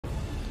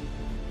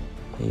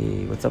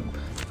Hey, what's up?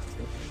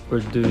 We're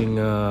doing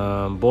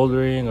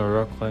bouldering or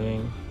rock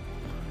climbing,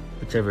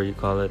 whichever you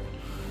call it.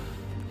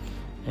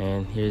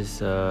 And here's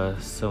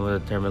some of the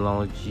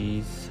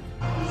terminologies.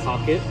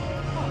 Pocket,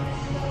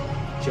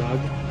 jug.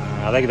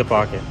 I like the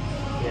pocket.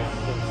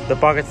 Yeah, the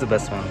pocket's the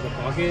best one. The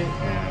pocket?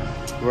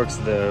 Yeah, works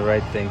the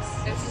right things.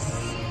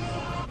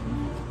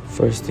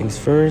 First things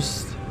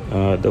first,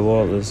 the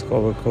wall is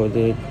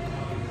color-coded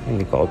and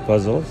they call it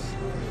puzzles.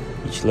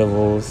 Each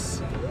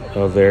levels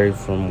vary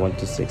from 1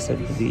 to 6, I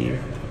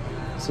believe.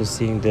 So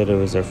seeing that it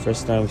was our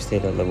first time, we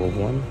stayed at level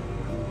 1.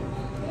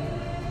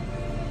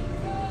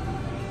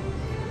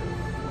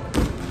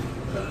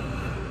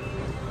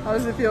 How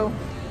does it feel?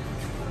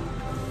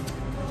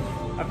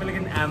 I feel like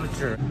an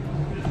amateur.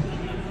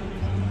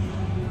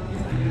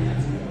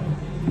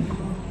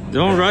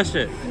 Don't rush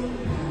it.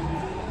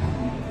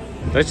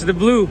 Touch the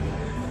blue.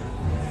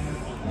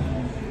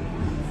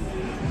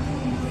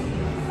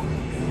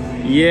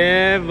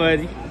 Yeah,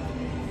 buddy.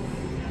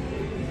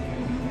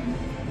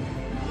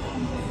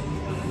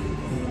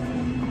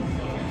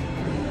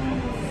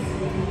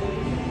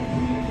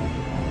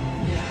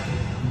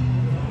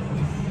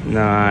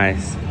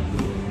 Nice.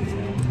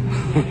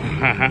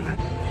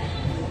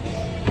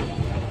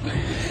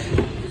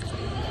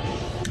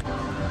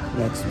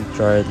 Next we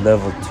tried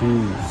level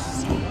 2s.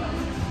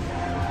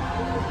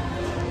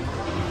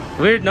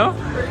 Weird, no?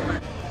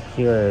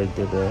 Here I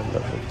did a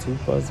level 2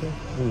 puzzle.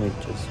 Let me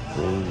just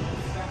go.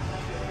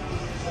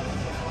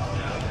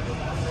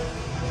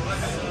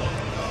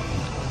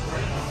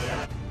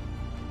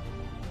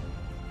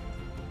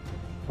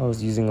 I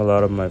was using a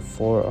lot of my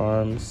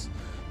forearms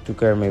to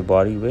carry my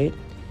body weight,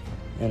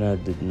 and I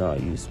did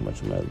not use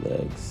much of my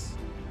legs.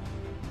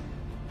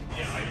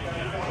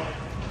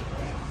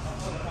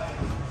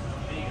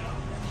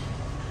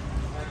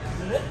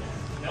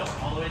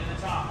 All the way to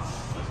the top.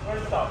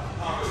 Where's the top?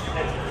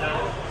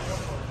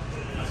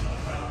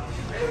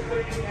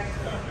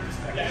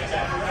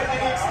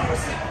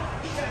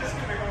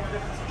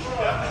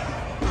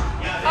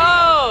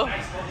 Oh!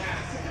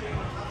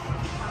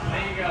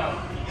 There you go.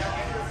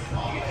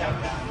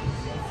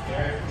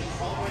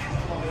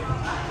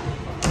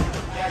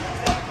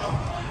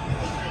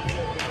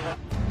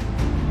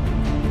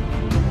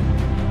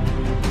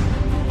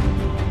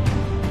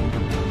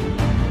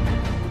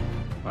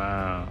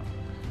 Wow.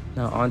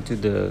 Now on to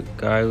the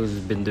guy who's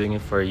been doing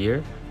it for a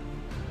year.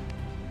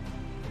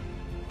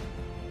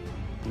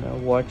 Now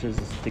watch his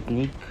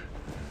technique.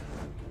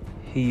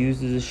 He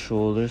uses his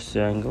shoulders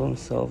to angle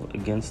himself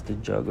against the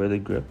jug or the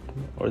grip,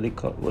 or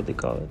what they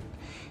call it,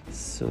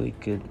 so he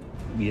could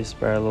be as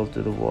parallel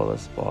to the wall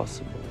as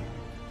possible.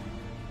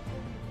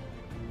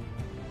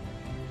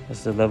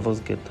 As the levels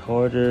get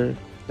harder,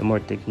 the more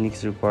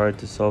techniques required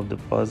to solve the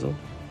puzzle.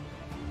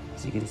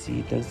 As you can see,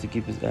 he tends to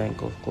keep his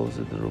ankles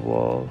closer to the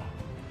wall.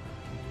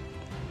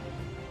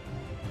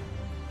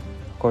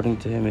 According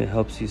to him, it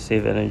helps you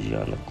save energy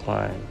on the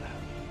climb.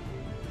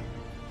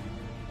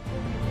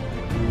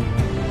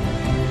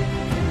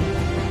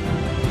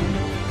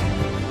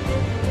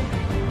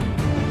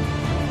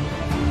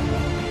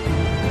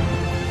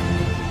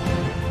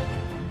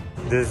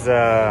 These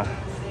are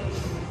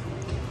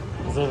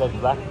like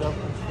black belt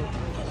and shit.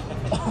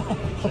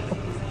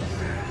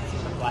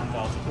 Black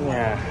belt.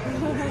 Yeah.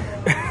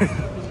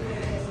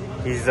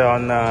 He's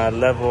on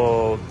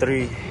level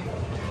 3.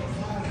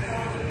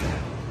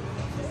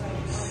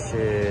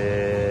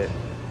 Shit.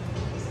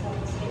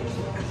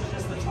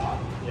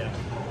 Yeah.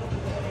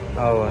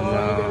 Oh You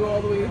gotta go no.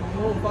 all the way.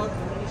 Oh fuck.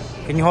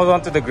 Can you hold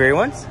on to the gray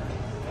ones?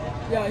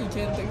 Yeah, you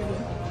can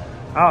technically.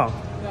 Oh.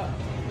 Yeah.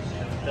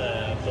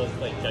 Those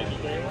like juggy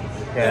gray ones?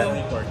 Yeah.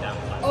 Only for down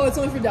time. Oh, it's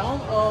only for down?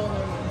 Oh,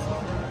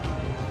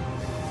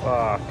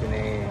 Fucking A.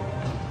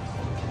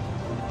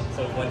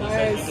 So when you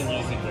say you can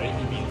use it gray,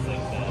 he means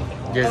like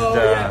the Just oh,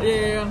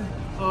 yeah.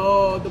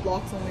 Oh, the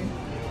blocks only.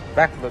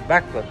 backflip,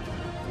 backflip.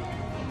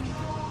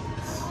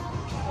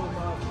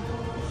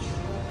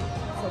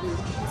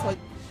 It's like,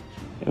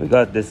 And we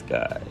got this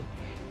guy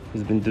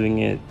who's been doing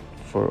it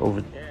for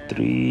over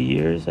 3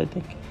 years, I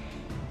think.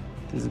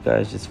 This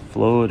guy's just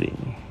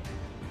floating.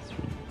 It's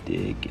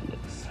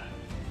ridiculous.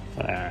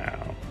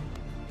 Wow.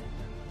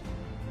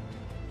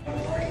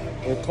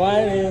 We're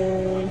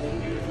climbing.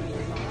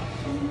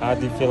 How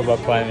do you feel about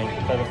climbing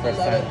for the first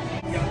time?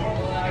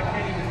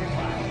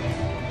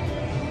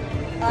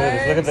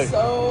 Look at the.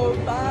 so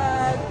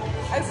bad.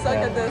 I suck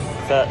at this.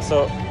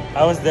 So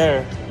I was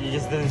there. You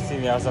just didn't see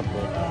me. I was up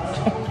there.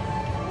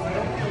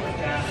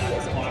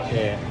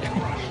 Yeah.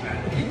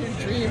 In your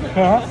dream. I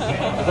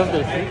was up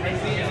there. See?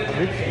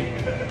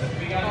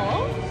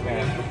 Oh?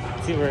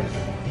 Yeah. See,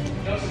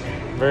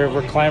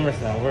 we're climbers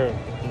now.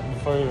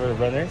 Before we were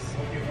runners.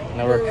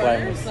 Now we're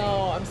climbers.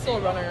 No, I'm still a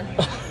runner.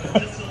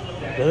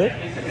 Really?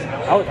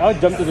 I would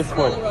jump to the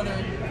sport. Still a runner.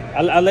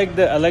 I like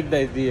the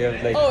idea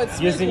of like It's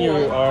really using cool.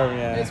 your arm.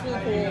 Yeah. It's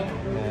really cool.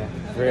 Yeah.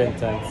 Very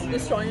intense. The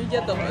stronger you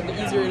get, the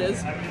easier it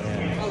is.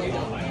 Yeah. I like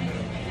that.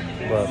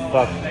 But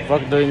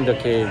fuck doing the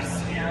caves.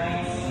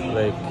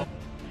 Like,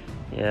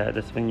 yeah,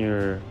 that's when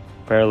you're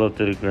parallel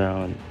to the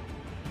ground.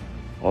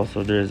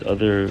 Also, there's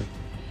other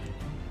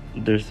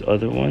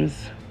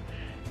ones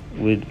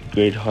with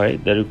great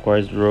height that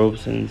requires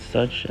ropes and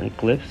such and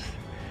clips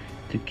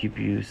to keep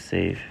you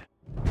safe.